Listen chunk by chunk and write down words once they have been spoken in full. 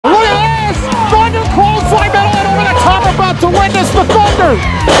Thunder.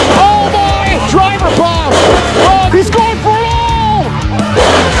 Oh boy, driver bomb. Oh, he's going for it all.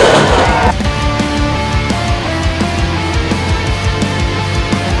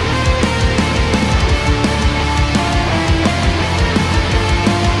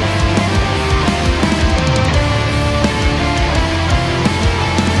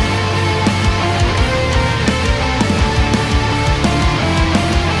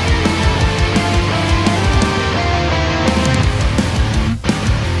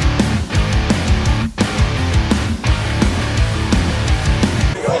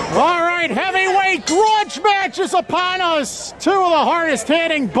 Grudge match is upon us. Two of the hardest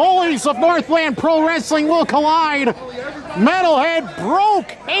hitting bullies of Northland Pro Wrestling will collide. Metalhead broke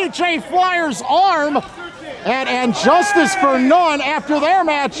AJ Flyer's arm and justice for none after their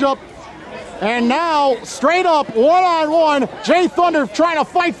matchup. And now straight up one-on-one, Jay Thunder trying to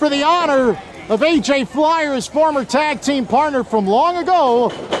fight for the honor of AJ Flyer, his former tag team partner from long ago.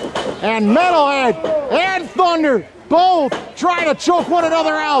 And Metalhead and Thunder both trying to choke one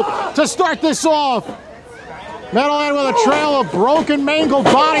another out to start this off. Metalhead with a trail of broken, mangled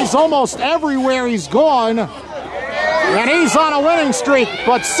bodies almost everywhere he's gone. And he's on a winning streak.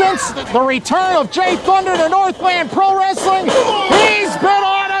 But since the return of Jay Thunder to Northland Pro Wrestling, he's been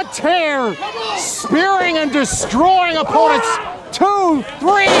on a tear. Spearing and destroying opponents. 2,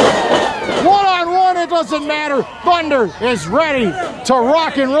 3, one-on-one, it doesn't matter. Thunder is ready to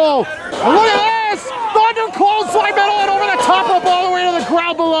rock and roll. And look at this! Thunder clothesline Metalhead over the top rope all the way to the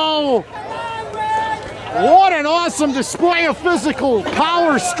ground below. What an awesome display of physical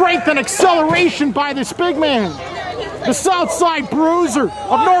power, strength, and acceleration by this big man. The Southside Bruiser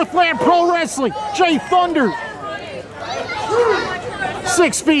of Northland Pro Wrestling, Jay Thunder.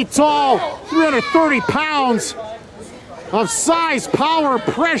 6 feet tall, 330 pounds of size, power,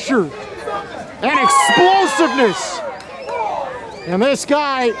 pressure, and explosiveness. And this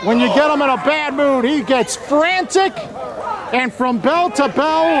guy, when you get him in a bad mood, he gets frantic, and from bell to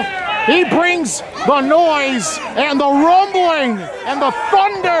bell, he brings the noise and the rumbling and the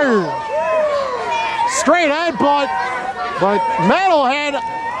thunder. Straight headbutt, but Metalhead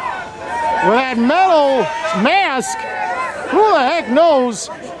with that metal mask, who the heck knows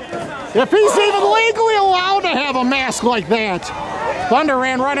if he's even legally allowed to have a mask like that. Thunder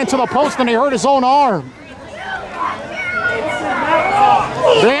ran right into the post and he hurt his own arm.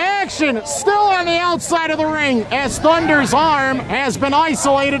 The action still on the outside of the ring as Thunder's arm has been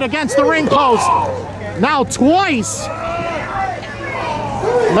isolated against the ring post. Now twice.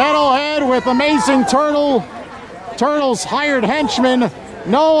 Metalhead with Amazing Turtle's hired henchman.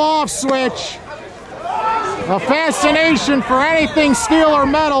 No off switch. A fascination for anything steel or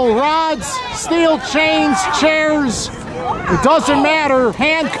metal. Rods, steel chains, chairs. It doesn't matter.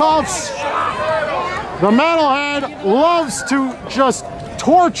 Handcuffs. The Metalhead loves to just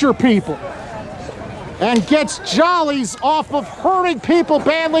torture people and gets jollies off of hurting people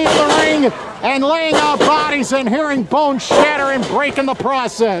badly in the ring and laying out bodies and hearing bones shatter and break in the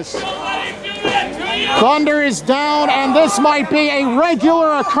process. Thunder is down, and this might be a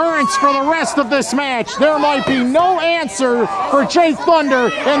regular occurrence for the rest of this match. There might be no answer for Jay Thunder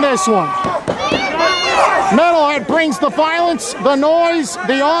in this one. Metalhead brings the violence, the noise,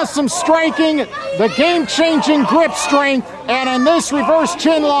 the awesome striking, the game-changing grip strength, and in this reverse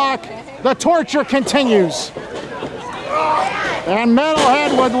chin lock, the torture continues. And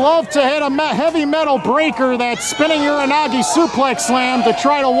Metalhead would love to hit a heavy metal breaker, that spinning Uranagi suplex slam, to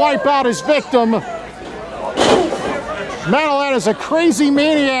try to wipe out his victim. Metalhead is a crazy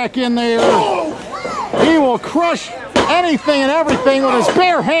maniac in there. He will crush anything and everything with his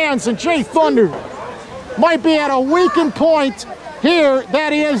bare hands, and Jay Thunder might be at a weakened point here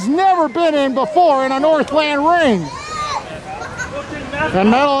that he has never been in before in a Northland ring. And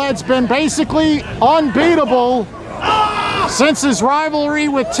Metalhead's been basically unbeatable since his rivalry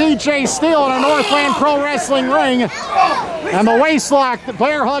with TJ Steele in a Northland Pro Wrestling ring. And the waistlock, the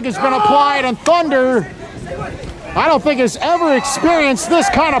bear hug has been applied, and Thunder, I don't think has ever experienced this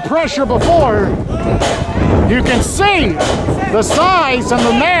kind of pressure before. You can see the size and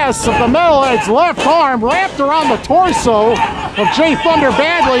the mass of the Metalhead's left arm wrapped around the torso of Jay Thunder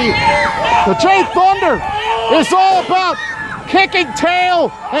badly. But Jay Thunder is all about kicking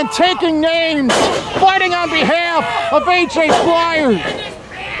tail and taking names, fighting on behalf of AJ Flyer.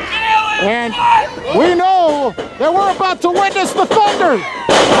 And we know that we're about to witness the Thunder.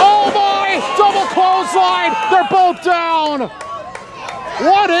 Oh boy, double clothesline, they're both down.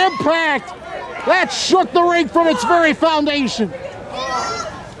 What impact. That shook the ring from its very foundation.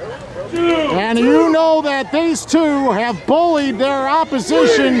 And you know that these two have bullied their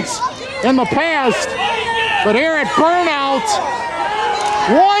oppositions in the past. But here at Burnout,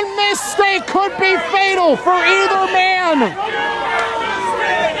 One mistake could be fatal for either man.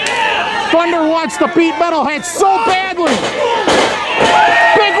 Thunder wants to beat Metalhead so badly.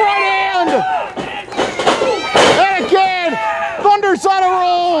 Big right hand. And again, Thunder's on a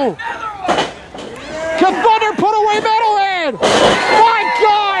roll. Can Thunder put away Metalhead? My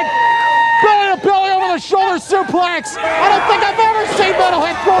God! Belly to belly over the shoulder suplex. I don't think I've ever seen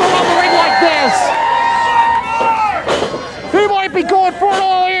Metalhead thrown around the ring like this. He might be going for it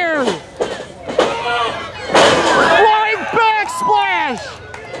all here. Flying back splash.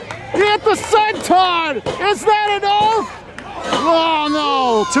 He hit the senton. Is that enough? Oh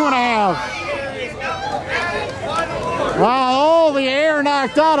no, 2.5. Wow, all the air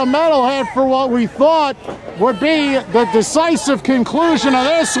knocked out of Metalhead for what we thought would be the decisive conclusion of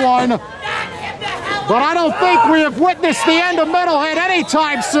this one. But I don't think we have witnessed the end of Metalhead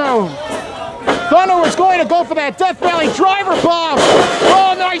anytime soon. Thunder was going to go for that Death Valley driver bomb.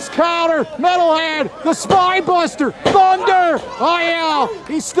 Oh, nice counter. Metalhead, the spine buster. Thunder. Oh, yeah.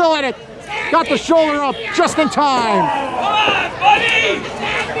 He's still in it. Got the shoulder up just in time.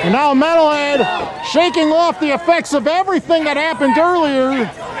 And now Metalhead shaking off the effects of everything that happened earlier.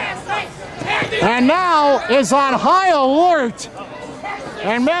 And now is on high alert.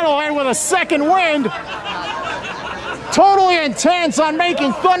 And Metalhead with a second wind. Totally intense on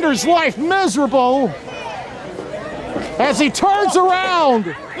making Thunder's life miserable. As he turns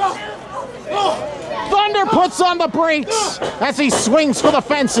around. Thunder puts on the brakes as he swings for the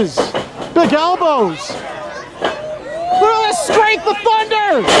fences. Big elbows. Look at the strength of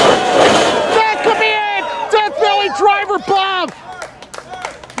Thunder. That could be it. Death Valley driver bomb.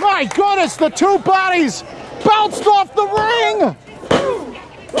 My goodness, the two bodies bounced off the ring.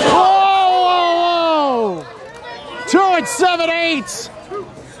 Whoa, 2 7/8.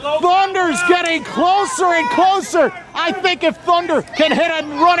 Thunder's getting closer and closer. I think if Thunder can hit a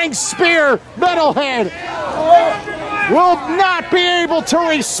running spear, Metalhead will not be able to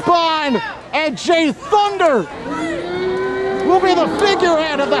respond. And Jay Thunder will be the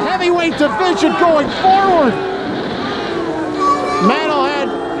figurehead of the heavyweight division going forward. Metalhead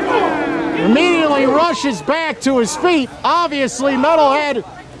immediately rushes back to his feet. Obviously, Metalhead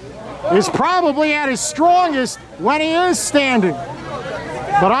is probably at his strongest when he is standing.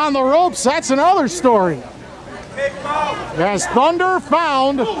 But on the ropes, that's another story. As Thunder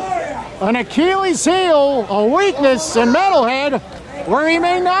found an Achilles heel, a weakness in Metalhead, where he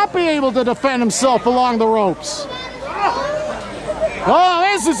may not be able to defend himself along the ropes. Oh,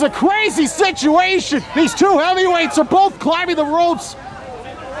 this is a crazy situation. These two heavyweights are both climbing the ropes.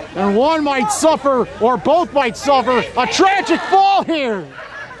 And one might suffer, or both might suffer, a tragic fall here.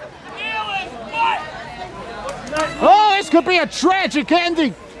 Oh, this could be a tragic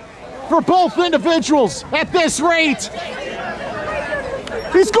ending for both individuals at this rate.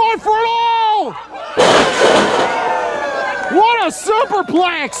 He's going for it all! What a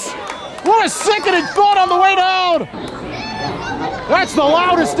superplex! What a sickening thought on the way down! That's the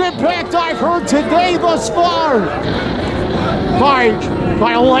loudest impact I've heard today thus far.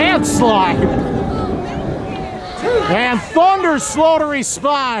 By a landslide. And Thunder's slow to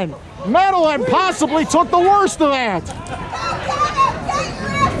respond. Metalhead possibly took the worst of that.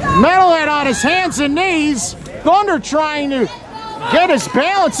 Metalhead on his hands and knees. Thunder trying to get his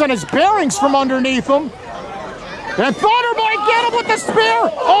balance and his bearings from underneath him. And Thunder might get him with the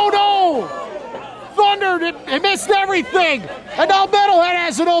spear. Oh no! Thunder missed everything. And now Metalhead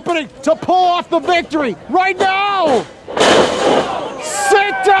has an opening to pull off the victory right now.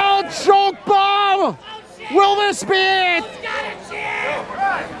 Sit down, choke bomb. Will this be it?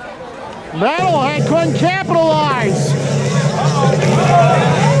 Metalhead couldn't capitalize.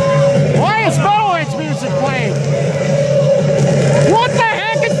 Why is Metalhead's music playing? What the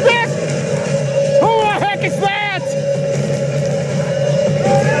heck is this? Who the heck is that?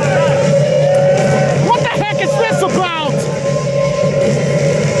 What the heck is this about?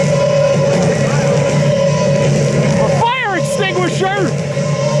 A fire extinguisher?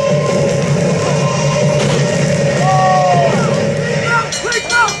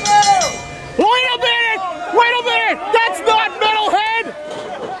 Wait a minute! That's not Metalhead!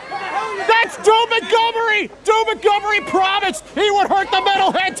 That's Doom Montgomery! Doom Montgomery promised he would hurt the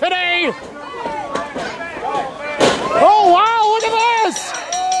Metalhead today! Oh wow, look at this!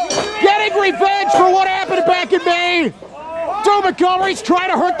 Getting revenge for what happened back in May! Doom Montgomery's trying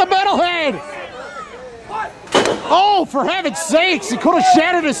to hurt the Metalhead! Oh, for heaven's sakes, he could have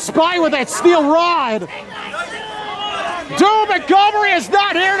shattered his spine with that steel rod! Doom Montgomery is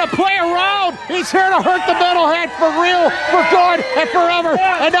not here to play around. He's here to hurt the Metalhead for real, for good, and forever.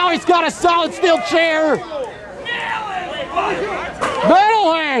 And now he's got a solid steel chair. Metalhead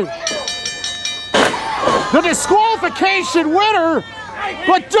Metalhead, the disqualification winner,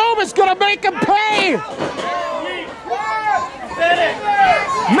 but Doom is going to make him pay.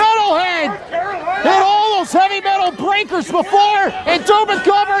 Metalhead hit all those heavy metal breakers before, and Doom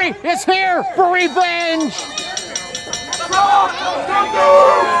Montgomery is here for revenge.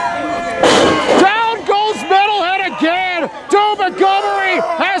 Down goes Metalhead again. Doom Montgomery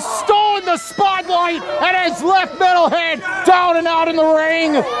has stolen the spotlight and has left Metalhead down and out in the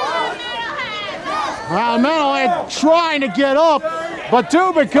ring. Metalhead trying to get up, but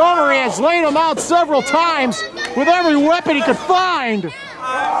Doom Montgomery has laid him out several times with every weapon he could find.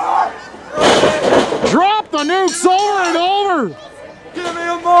 Drop the nukes over and over. Give me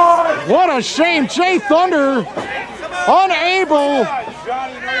a mark. What a shame. Jay Thunder unable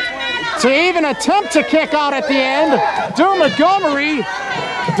to even attempt to kick out at the end. Doom Montgomery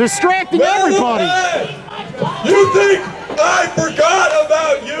distracting everybody. You think I forgot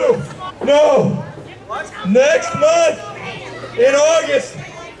about you? No. Next month, in August,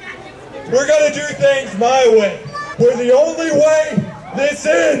 we're going to do things my way. Where the only way this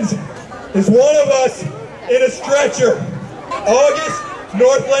ends is one of us in a stretcher. August,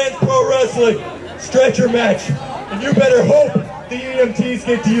 Northland Pro Wrestling, stretcher match. And you better hope the EMTs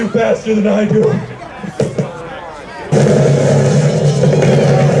get to you faster than I do.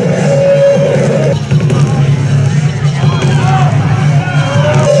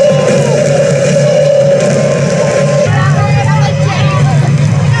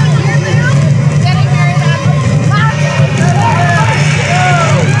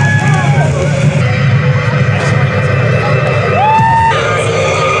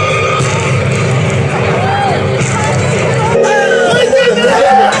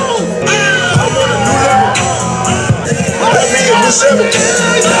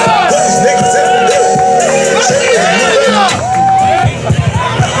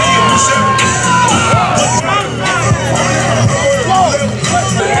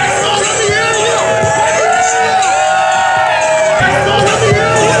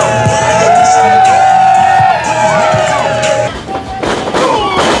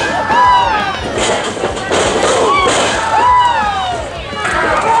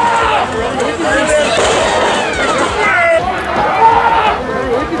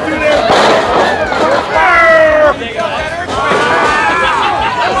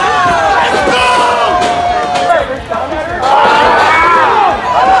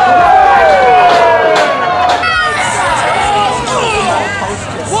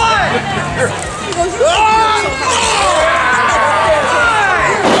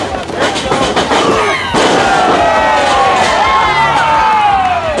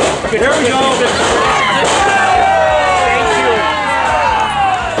 Here we go. Thank you.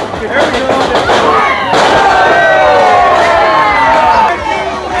 Here we go.